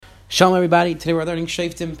Shalom everybody, today we're learning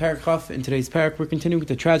Shoftim Parak Chaf. In today's parak we're continuing with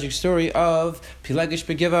the tragic story of Pilegesh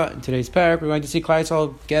Begiva. In today's parak we're going to see Klal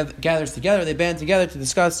Yisrael gathers together, they band together to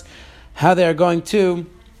discuss how they are going to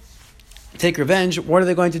take revenge. What are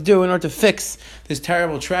they going to do in order to fix this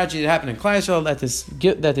terrible tragedy that happened in Klal Yisrael, that this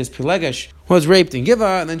Pilegesh was raped in Giva,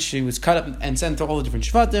 and then she was cut up and sent to all the different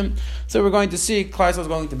Shvatim. So we're going to see Klal Yisrael is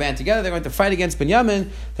going to band together. They're going to fight against Binyamin.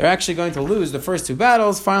 They're actually going to lose the first two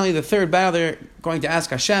battles. Finally, the third battle, they're going to ask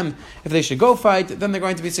Hashem if they should go fight. Then they're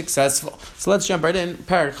going to be successful. So let's jump right in.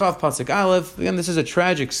 Parak Chav, Pasuk Aleph. Again, this is a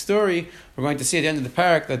tragic story. We're going to see at the end of the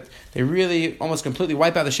parak that they really almost completely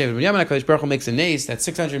wipe out the Shevet Binyamin. HaKadosh Baruch Hu makes a nace that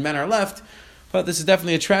 600 men are left. But this is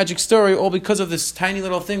definitely a tragic story, all because of this tiny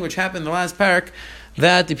little thing which happened in the last parak,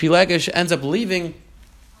 that the Pilegesh ends up leaving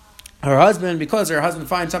her husband because her husband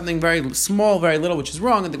finds something very small, very little, which is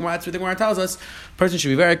wrong. And that's what the Gemara tells us. A person should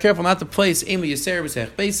be very careful not to place Ema Yisera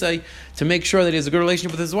B'Seich Beisai to make sure that he has a good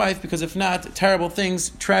relationship with his wife, because if not, terrible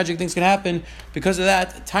things, tragic things can happen because of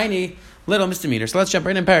that tiny little misdemeanor. So let's jump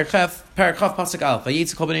right in. Parak Chaf, Pasuk Aleph.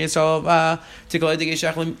 Vayitz Kol Bnei Yisrael Tikol Edig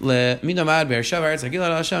Yeshach LeMinomad Be'ershav Eretz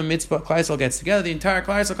Hagilad Hashem Mitzvah. Klal Yisrael gets together. The entire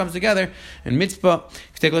Klal Yisrael comes together, and Mitzvah.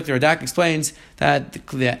 If you take a look, the Radak explains that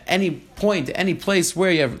at any point, any place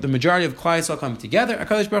where you have the majority of Klal Yisrael come together,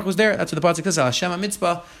 HaKadosh Baruch Hu was there. That's what the pasuk says. Hashem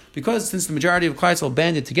Mitzvah. Because since the majority of Klal Yisrael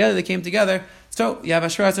banded together, they came together. So you have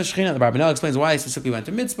Ashras HaShechina. The Barbanel explains why he specifically went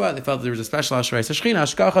to Mitzvah. They felt that there was a special Ashras HaShechina,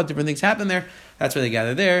 Hashgacha, different things happen there. That's where they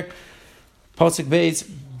gather there. Pasuk Beis,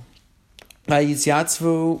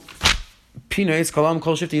 Vayitziatzvu Pinois Kolam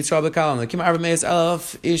Kol Shifti Yisrael B'Kalam. There came Arba Meis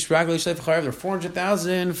Elef Ish Ragli Shlef Charev. There were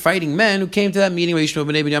 400,000 fighting men who came to that meeting. Vayishnu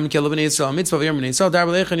Bnei Binyamin Kilo Bnei Yisrael Mitzvah V'Yom Bnei Yisrael Dar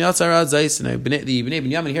B'Leichan Yatzar Zayis. And the Bnei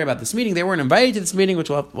Binyamin hear about this meeting. They weren't invited to this meeting, which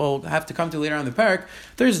we'll have to come to later on in the parak.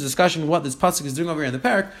 There's a discussion what this pasuk is doing over here in the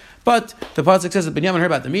parak. But the pasuk says that Binyamin heard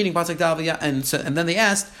about the meeting, pasuk Dalad, and then they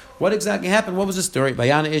asked, what exactly happened? What was the story?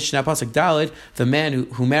 Vayana Ish, now pasuk Dalad, the man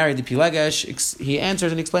who married the Pilegesh, he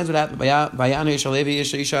answers and explains what happened. Vayana Ish Alevi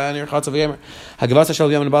Ish Isha Anir Chatzav Yemer Hagavasa Shal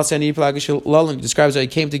Yamin Basi Ani Pilegesh Lalim describes that he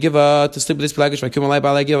came to give to sleep with this Pilegesh. Vakum Alai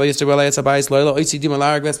Balai Giva Yisrael Alai Etzabais Loylo Oitzi Dim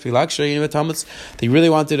Alarag Ves Pilegesh. You know Talmuds. They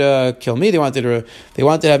really wanted to kill me. They wanted to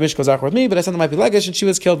have Mishkol Zachar with me, but I sent them my Pilegesh and she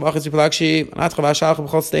was killed. Vachitz Pilegesh Anatchav Ashach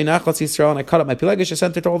B'Chol Stei Nachlatz Yisrael, and I cut up my Pilegesh. I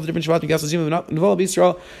sent her to all the different Shvatim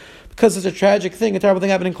Yisrael, because it's a tragic thing, a terrible thing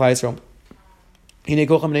happened in Klal Yisrael.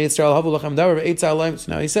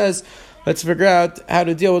 So now he says, let's figure out how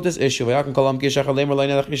to deal with this issue. Klal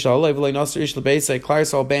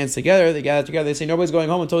Yisrael bands together, they gather together, they say nobody's going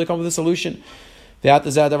home until they come with a solution. They said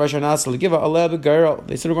we're going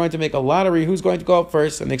to make a lottery who's going to go up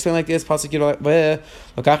first, and they explain like this: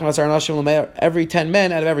 every 10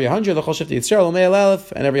 men out of every 100,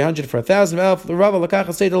 and every 100 for 1,000.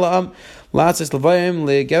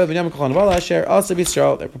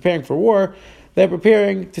 They're preparing for war. They're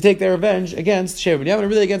preparing to take their revenge against Shevet Binyamin,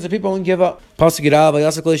 really against the people in Giva. Pasuk Yirav, and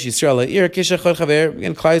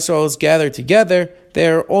Klal Yisrael is gathered together.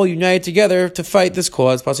 They're all united together to fight this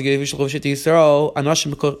cause. So the Shvatim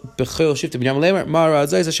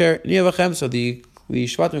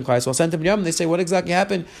in Klal Yisrael sent to Binyamin. They say, what exactly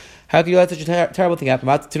happened? How can you let such a terrible thing happen?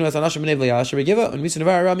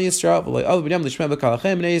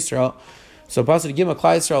 So Pasuk Gimel,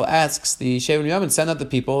 Klal Yisrael asks the Shevet Binyamin, send out the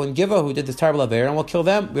people in Giva who did this terrible affair, and we'll kill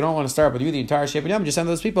them. We don't want to start with you, the entire Shevet Binyamin, just send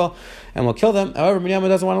those people, and we'll kill them. However, Binyamin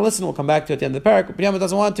doesn't want to listen. We'll come back to it at the end of the parak. Binyamin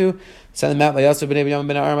doesn't want to. Send them out. So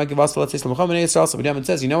Binyamin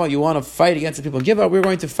says, you know what, you want to fight against the people in Giva, we're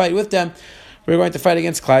going to fight with them. We're going to fight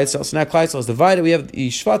against Klal Yisrael. So now Klal Yisrael is divided. We have the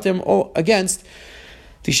Shvatim all against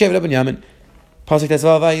the Shevet Binyamin. They send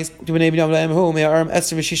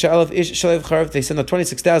out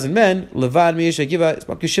 26,000 men. Besides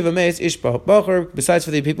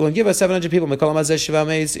for the people in Giva, 700 people. The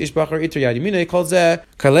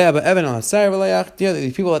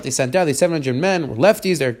people that they sent out, these 700 men, were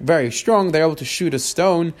lefties. They're very strong. They're able to shoot a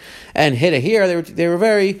stone and hit a hair. They were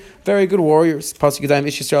very, very good warriors. So now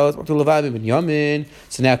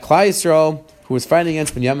Klal Yisrael, who was fighting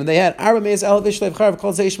against Binyamin, they had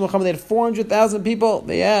 400,000 people.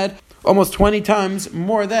 They had almost 20 times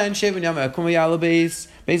more than Shevet Binyamin.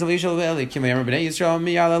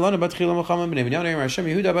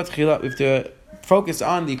 We have to focus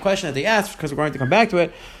on the question that they asked, because we're going to come back to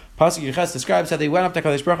it. Pasuk Yeches describes how they went up to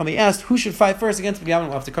HaKadosh Baruch Hu and they asked who should fight first against Binyamin.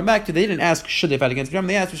 We'll have to come back to. They didn't ask should they fight against Binyamin.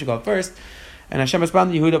 They asked who should go first. And Hashem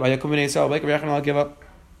responded, Yehuda by Yakum b'nei Yisrael, I'll give up.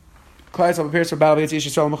 Klal Yisrael prepares for battle against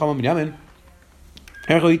Yisrael and Binyamin.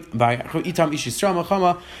 Itam Ish Yisrael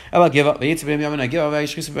Machama Ela Giva Vayitz Binyamin Giva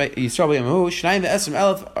Vayishkis Yisrael B'Yamahu Shnayim V'Esrim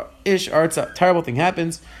Elef Ish Arza. Terrible thing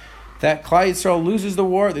happens. that Klal Yisrael loses the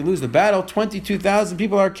war, they lose the battle. 22,000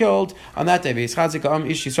 people are killed on that day. So now Klal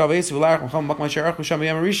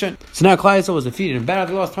Yisrael was defeated in battle.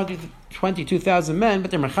 They lost 22,000 men,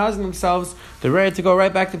 but they're mechazing themselves. They're ready to go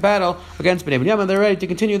right back to battle against Bnei Binyamin. They're ready to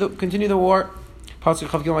continue the war. Pasuk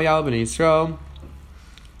Chav Gimel Yal Bnei Yisrael.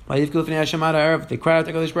 They cried out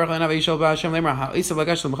to Kadosh Baruch Hu and Yishol B'Hashem Lemar Ha'Isav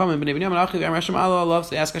Lagash L'Macham Bnei Binyamin Achiv Am Hashem Allah Allah. So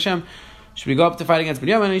they ask Hashem, should we go up to fight against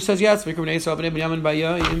Binyamin? And he says yes. Vikram Bnei Yisrael Bnei Binyamin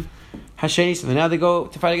B'Yoyim Hasheni. So now they go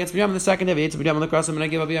to fight against Binyamin the second day. V'yetz Binyamin L'Krasam and I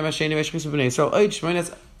give Abiyam Hasheni V'Shchis Bnei Yisrael Oich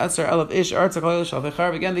Shmoines Asar Elav Ish Artz HaKol Shal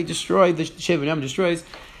V'Charv. Again they destroy, the Shev Binyamin destroys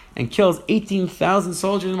and kills 18,000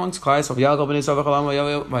 soldiers amongst Klal Yisrael. V'Yalkol Bnei Yisrael V'Cholam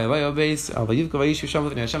V'Yavayo Beis Al V'Yivko V'Yishu Sham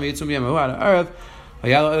V'Nei Hashem V'Yitzum Binyamin Hu Ad Ha'arav. So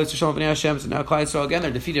now Klal Yisrael again, they're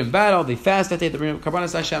defeated in battle. They fast that day. The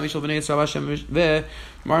Karbanas Hashem, Yishol Bnei Yisrael Hashem Ve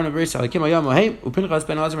Marna Beris Alikim Ayam Mahim Upinchas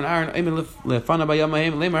Ben Elazar Ben Aaron Eimin Lefana Bayam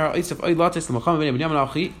Mahim Lemar Isaf Oy Latis L'Macham Ben Binyamin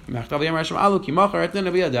Achi Machtav Yam Hashem Alu Ki Machar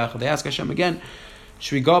Etnen Biyadach. They ask Hashem again,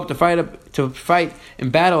 should we go up to fight in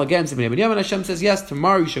battle against Bnei Binyamin? Hashem says yes.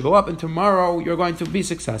 Tomorrow you should go up, and tomorrow you're going to be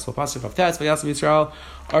successful. Pasuk of Tats V'Yasam Yisrael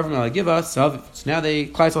Arvim Al Giva. So now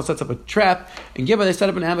Klal Yisrael sets up a trap in Giva. They set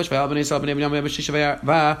up an ambush. And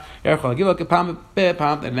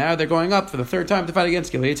now they're going up for the third time to fight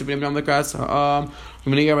against Gilead. So now Binyamin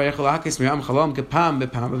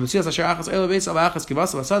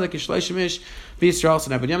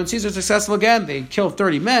Caesar is successful again. They kill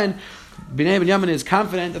 30 men. Bnei Binyamin is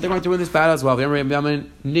confident that they're going to win this battle as well.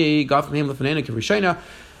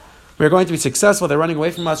 We're going to be successful. They're running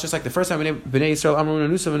away from us just like the first time. Bnei Yisrael Amrun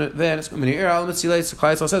Anusav. Then Klal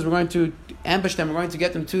Yisrael says we're going to ambush them. We're going to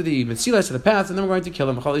get them to the Metzilas, to the paths, and then we're going to kill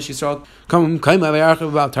them. So Klal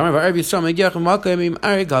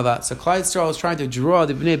Yisrael is trying to draw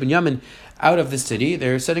the Bnei Binyamin out of the city.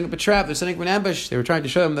 They're setting up a trap. They're setting up an ambush. They were trying to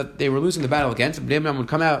show them that they were losing the battle against. Bnei Binyamin would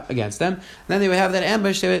come out against them. And then they would have that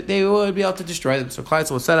ambush. They would be able to destroy them. So Klal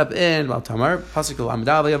Yisrael was set up in Bal Tamar. Pasuk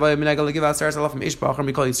Amadav Yavay Minagal Givat Saras Allah from Ishbachar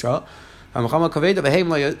Mikol Yisrael. That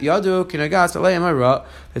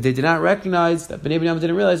they did not recognize, that Bnei Binyamin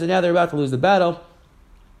didn't realize that now they're about to lose the battle.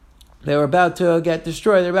 They were about to get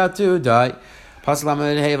destroyed. They're about to die. So now one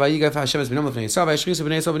of Klal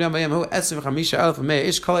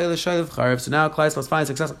finds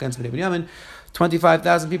success against Bnei Binyamin.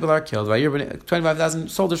 25,000 people are killed. 25,000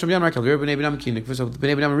 soldiers from Binyamin are killed. So the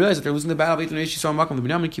Bnei Binyamin realize that they're losing the battle. So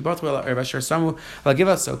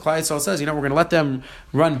Klal Yisrael says, we're going to let them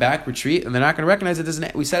run back, retreat, and they're not going to recognize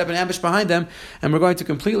that we set up an ambush behind them, and we're going to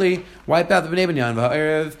completely wipe out the Bnei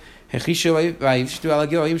Binyamin. And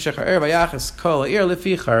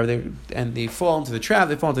they fall into the trap,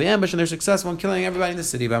 they fall into the ambush, and they're successful in killing everybody in the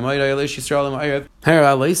city. So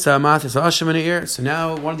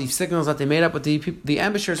now one of the signals that they made up with the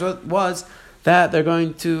ambushers was that they're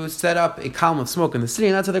going to set up a column of smoke in the city,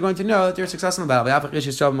 and that's how they're going to know that they're successful in the battle.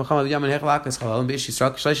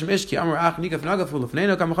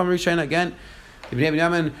 Again, the Bnei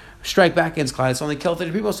Binyamin strike back against Klal Yisrael, only kill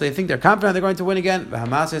 30 people, so they think they're confident they're going to win again.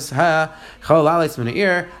 However,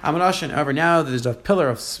 now there's a pillar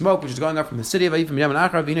of smoke which is going up from the city. And now the Bnei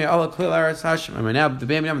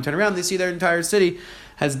Binyamin turn around, they see their entire city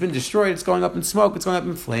has been destroyed. It's going up in smoke, it's going up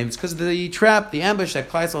in flames because of the trap, the ambush that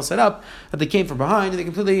Klal Yisrael set up, that they came from behind, and they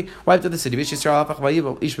completely wiped out the city. That the Bnei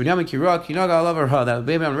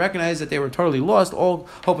Binyamin recognized that they were totally lost, all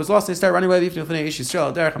hope was lost, and they start running away. They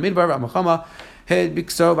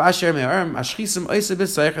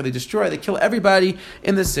destroy, they kill everybody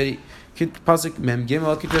in the city. Pasuk Mem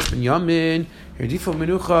Gimel Kitras Binyamin Yerdifu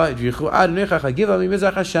Menucha Yidrichu Ad Necha Chagiva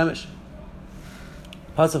Mimizach Hashemesh.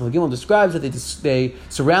 Pasuk Gimel describes that they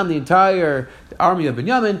surround the entire army of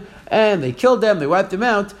Binyamin and they killed them, they wiped them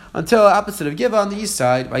out until opposite of Giva on the east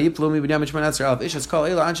side.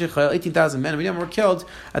 18,000 men of Binyamin were killed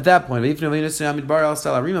at that point.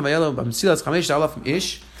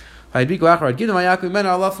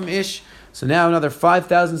 So now another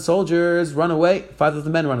 5,000 soldiers run away, 5,000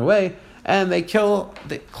 men run away, and they kill,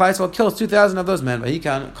 Klal Yisrael kills 2,000 of those men. All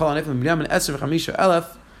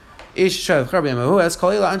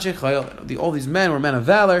these men were men of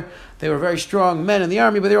valor, they were very strong men in the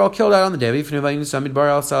army, but they were all killed out on the day. 600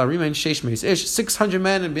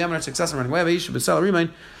 men and Binyamin are successful running away.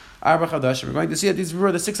 We're going to see that these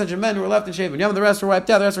were the 600 men who were left in Shev Binyamin. The rest were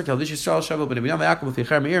wiped out. The rest were killed. Klal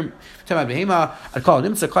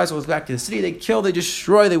was back to the city. They kill, they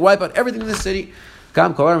destroy, they wipe out everything in the city.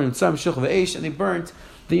 And they burnt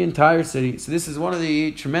the entire city. So this is one of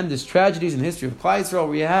the tremendous tragedies in the history of Klal Yisrael,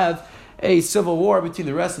 where you have a civil war between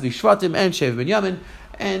the rest of the Shvatim and Shev Binyamin.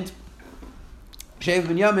 And Shevet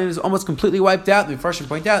Binyamin is almost completely wiped out. The Mepharshim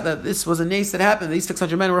point out that this was a nace that happened. These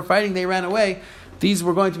 600 men were fighting, they ran away. These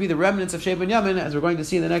were going to be the remnants of Shevet Binyamin, as we're going to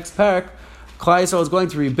see in the next parak. Klal Yisrael is going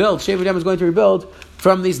to rebuild. Shevet Binyamin is going to rebuild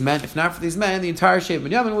from these men. If not for these men, the entire Shevet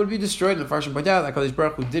Binyamin would be destroyed. And the Mepharshim point out that Kadosh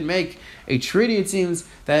Baruch Hu did make a treaty. It seems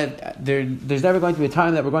that there's never going to be a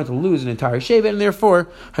time that we're going to lose an entire Shevet, and therefore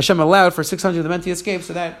Hashem allowed for 600 of the men to escape,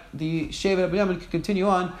 so that the Shevet Binyamin could continue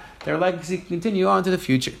on. Their legacy can continue on to the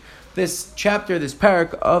future. This chapter, this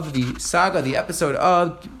parak of the saga, the episode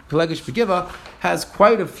of Pelegish Begiva, has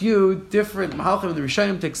quite a few different mahalchim in the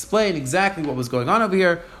Rishonim to explain exactly what was going on over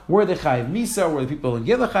here. Were they Chayiv Misa? Were the people in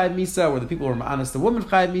Giva Chayiv Misa? Were the people who were Ma'anas the woman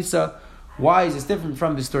Chayiv Misa? Why is this different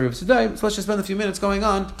from the story of Sodom? So let's just spend a few minutes going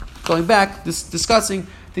back, discussing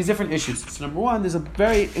these different issues. So number one, there's a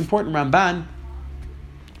very important Ramban.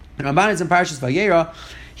 And Ramban is in Parashas Vayera.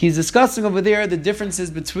 He's discussing over there the differences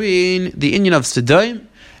between the inyan of Sodom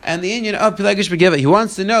and the inyan of Pelegish Begiva. He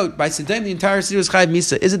wants to note, by Sodom, the entire city was Chayiv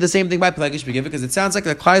Misa. Is it the same thing by Pelegish Begiva? Because it sounds like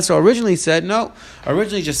the Klal Yisrael originally said, no,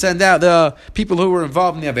 originally just send out the people who were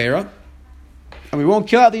involved in the Avera, and we won't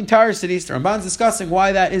kill out the entire city. So Ramban's discussing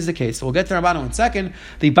why that is the case. So we'll get to Ramban in 1 second.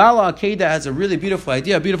 The Bala Akeda has a really beautiful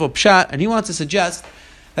idea, a beautiful pshat, and he wants to suggest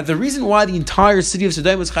that the reason why the entire city of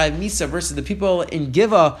Sodom was Chayiv Misa versus the people in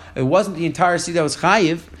Giva, it wasn't the entire city that was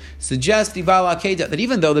Chayiv, suggests the Bala Akeda that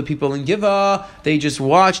even though the people in Giva, they just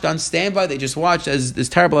watched on standby, they just watched as this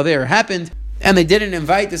terrible affair happened, and they didn't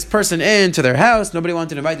invite this person into their house, nobody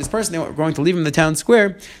wanted to invite this person, they were going to leave him in the town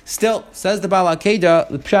square. Still, says the Bala Akeda,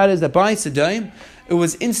 the pshat is that by Sodom, it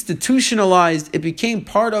was institutionalized. It became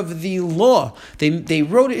part of the law. They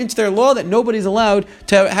wrote it into their law that nobody's allowed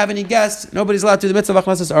to have any guests. Nobody's allowed to do the mitzvah of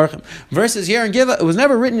achnasas archim. Versus here in Giva, it was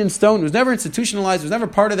never written in stone. It was never institutionalized. It was never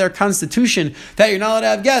part of their constitution that you're not allowed to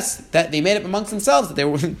have guests. That they made up amongst themselves. That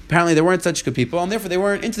apparently they weren't such good people, and therefore they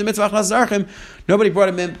weren't into the mitzvah of achnasas archim. Nobody brought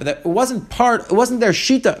them in, but it wasn't their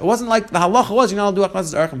shita. It wasn't like the halacha was, you're not allowed to do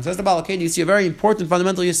achnasas archim. Says the Bala Akeda, you see a very important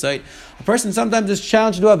fundamental yesod. A person sometimes is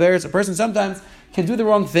challenged to do averes. A person sometimes can do the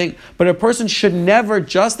wrong thing, but a person should never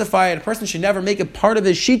justify it. A person should never make it part of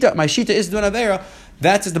his shita. My shita is doing avera.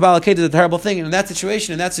 That's just the Bala Akeda, the terrible thing. And in that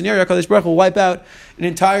situation, in that scenario, Kadosh Baruch Hu will wipe out an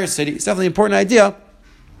entire city. It's definitely an important idea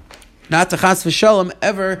not to chas v'shalom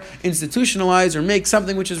ever institutionalize or make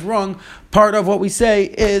something which is wrong part of what we say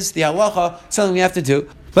is the halacha, something we have to do.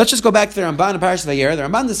 Let's just go back to the Ramban in Parashat Vayera. The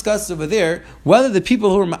Ramban discusses over there whether the people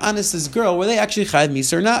who were Ma'anis' girl, were they actually Chayiv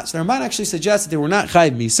Misa or not. So the Ramban actually suggests that they were not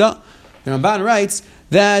Chayiv Misa. The Ramban writes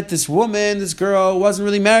that this woman, this girl, wasn't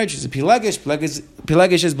really married. She's a Pelegish.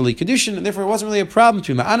 Pelegish is B'li Kedushin, and therefore it wasn't really a problem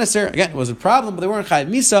between Ma'anis her. Again, it was a problem, but they weren't Chayiv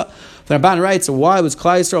Misa. The Ramban writes, so why was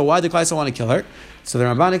Klal Yisrael, why did Klal Yisrael want to kill her? So the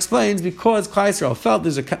Ramban explains, because Klal Yisrael felt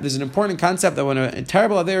there's an important concept that when a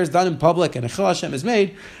terrible affair is done in public and a Chil Hashem is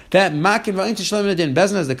made, that Makin Va'in Tishlam Din,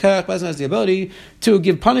 Bezna has the Kerach, Bezna has the ability to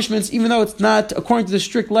give punishments, even though it's not according to the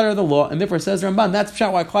strict letter of the law. And therefore says the Ramban, that's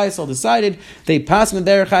why Klal Yisrael decided they passed in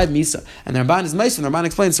the Derech Chayiv Misa. And the Ramban is Meis, and the Ramban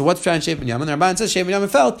explains, so what's Pshat in Shevet Binyamin? The Ramban says Shevet Binyamin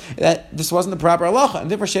felt that this wasn't the proper halacha,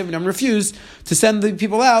 and therefore Shevet Binyamin refused to send the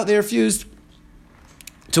people out. They refused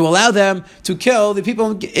to allow them to kill the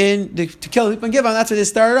people to kill the people in Givon. That's why they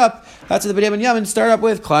started up. That's what the Bnei Binyamin started up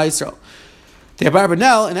with Klal Yisrael. The Abar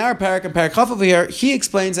Benel, in our parak and parak Chaf over here, he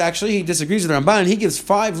explains, actually, he disagrees with the Ramban, and he gives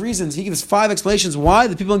 5 reasons, he gives 5 explanations why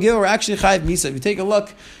the people in Givon were actually Chayiv Misa. If you take a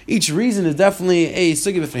look, each reason is definitely a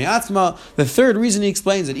sugi b'fnei atzma. The third reason he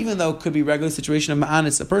explains that even though it could be a regular situation of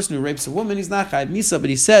Ma'anis, a person who rapes a woman, he's not Chayiv Misa, but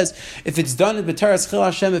he says, if it's done in B'teras Chil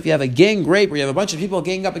Hashem, if you have a gang rape, where you have a bunch of people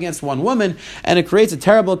ganging up against one woman, and it creates a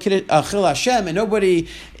terrible Chil Hashem, and nobody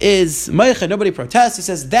is Meicha, nobody protests, he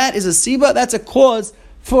says, that is a Siba, that's a cause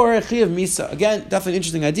for a Chayiv Misa. Again, definitely an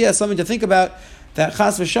interesting idea, something to think about, that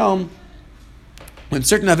Chas v'Shalom, when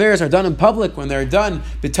certain averas are done in public, when they're done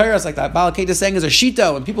b'teras, like that Bala Akeda is saying is a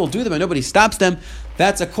shita, when people do them and nobody stops them,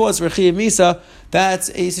 that's a cause for Chayiv Misa.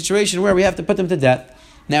 That's a situation where we have to put them to death.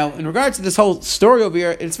 Now, in regards to this whole story over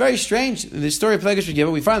here, it's very strange. In the story of Pelegish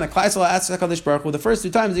Begiva, we find that Klal Yisrael asks HaKadosh Baruch Hu, the first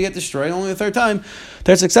 2 times they get destroyed, only the 3rd time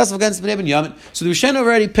they're successful against Bnei Binyamin. So the Rishonim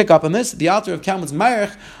already pick up on this. The author of Talmud's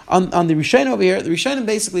Mayach, on the Rishonim over here, the Rishonim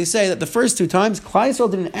basically say that the first 2 times, Klal Yisrael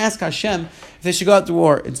didn't ask Hashem if they should go out to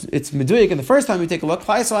war. It's Meduyik, and the first time we take a look,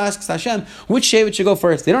 Klal Yisrael asks Hashem which Shevet should go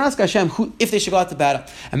first. They don't ask Hashem if they should go out to battle.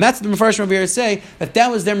 And that's what the Mepharshim over here say,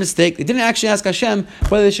 that was their mistake. They didn't actually ask Hashem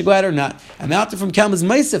whether they should go out or not. And the author from Talmud's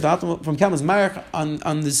Meisif, from Talmud's Mayach,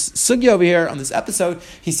 on this sugya over here, on this episode,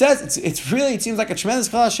 he says, it seems like a tremendous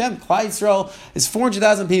Chil Hashem. Klal Yisrael is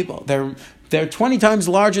 400,000 people. They're they're 20 times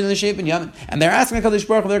larger than the Shevet in Yemen, and they're asking HaKadosh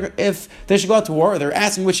Baruch Hu if they should go out to war, or they're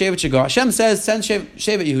asking which Shevet should go. Hashem says, send Shevet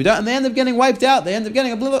Yehuda, and they end up getting wiped out. They end up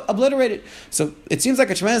getting obliterated. So it seems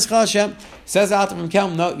like a tremendous Chal Hashem. Says out from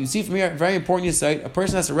Kelm, no, you see from here, a very important insight. A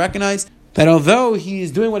person has to recognize that although he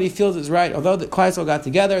is doing what he feels is right, although the Klal Yisrael got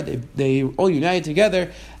together, they all united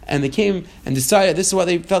together, and they came and decided this is what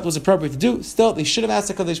they felt was appropriate to do, still, they should have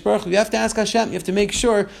asked HaKadosh Baruch Hu. You have to ask Hashem, you have to make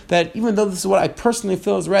sure that even though this is what I personally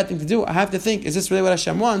feel is the right thing to do, I have to think, is this really what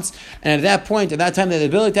Hashem wants? And at that point, at that time, they had the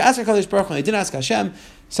ability to ask HaKadosh Baruch Hu, and they didn't ask Hashem.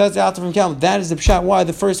 Says the Alter from Kelm, that is the pshat why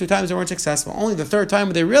the first two times they weren't successful. Only the third time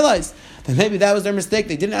when they realized that maybe that was their mistake,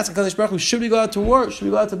 they didn't ask HaKadosh Baruch Hu, should we go out to war, should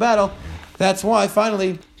we go out to battle? That's why,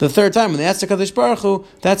 finally, the third time when they asked HaKadosh Baruch Hu,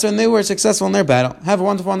 that's when they were successful in their battle. Have a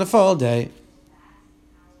wonderful, wonderful day.